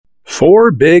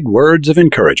Four big words of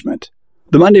encouragement.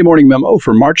 The Monday Morning Memo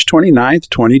for March 29th,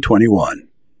 2021.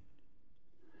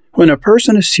 When a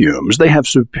person assumes they have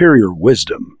superior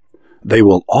wisdom, they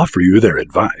will offer you their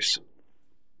advice.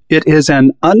 It is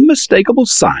an unmistakable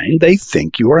sign they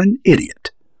think you are an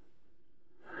idiot.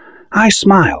 I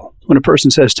smile when a person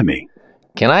says to me,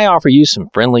 "Can I offer you some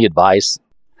friendly advice?"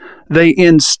 They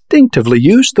instinctively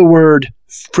use the word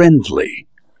friendly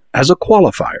as a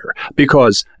qualifier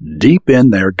because deep in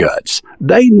their guts,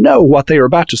 they know what they are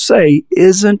about to say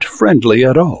isn't friendly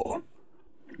at all.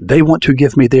 They want to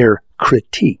give me their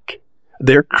critique,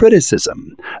 their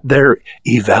criticism, their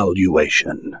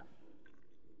evaluation.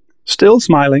 Still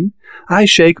smiling, I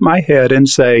shake my head and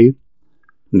say,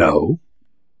 no.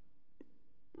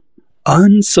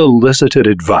 Unsolicited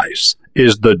advice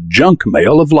is the junk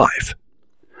mail of life.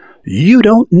 You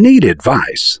don't need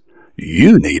advice.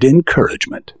 You need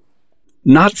encouragement.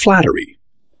 Not flattery.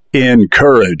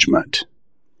 Encouragement.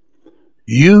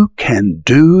 You can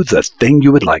do the thing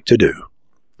you would like to do.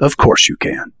 Of course you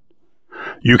can.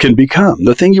 You can become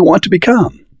the thing you want to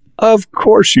become. Of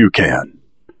course you can.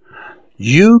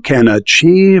 You can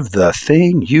achieve the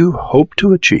thing you hope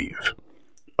to achieve.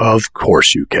 Of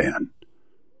course you can.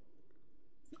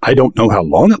 I don't know how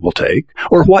long it will take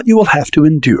or what you will have to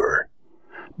endure,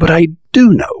 but I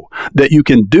do know that you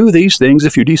can do these things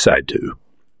if you decide to.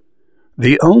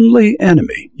 The only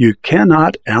enemy you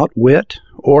cannot outwit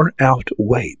or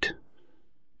outwait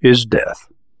is death.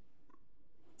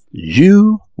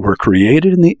 You were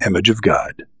created in the image of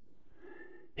God.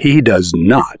 He does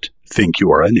not think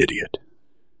you are an idiot,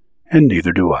 and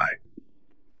neither do I.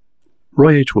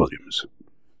 Roy H. Williams.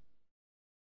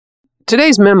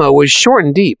 Today's memo was short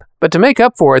and deep, but to make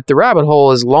up for it, the rabbit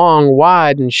hole is long,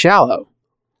 wide, and shallow.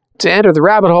 To enter the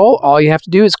rabbit hole, all you have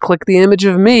to do is click the image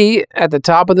of me at the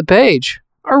top of the page.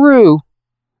 Aroo,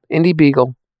 Indy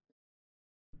Beagle.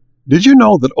 Did you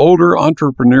know that older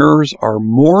entrepreneurs are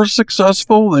more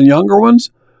successful than younger ones?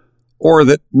 Or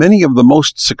that many of the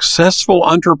most successful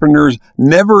entrepreneurs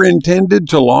never intended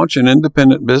to launch an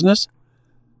independent business?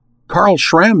 Carl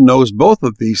Schramm knows both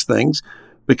of these things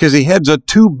because he heads a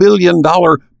 $2 billion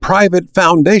private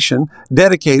foundation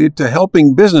dedicated to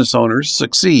helping business owners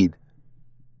succeed.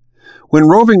 When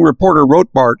roving reporter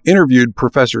Rothbart interviewed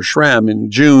Professor Schramm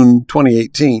in June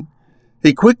 2018,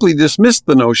 he quickly dismissed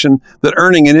the notion that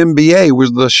earning an MBA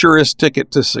was the surest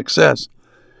ticket to success.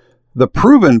 The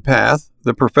proven path,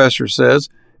 the professor says,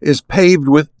 is paved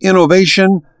with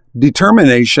innovation,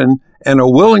 determination, and a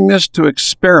willingness to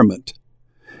experiment.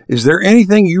 Is there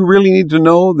anything you really need to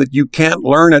know that you can't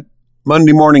learn at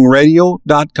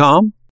MondayMorningRadio.com?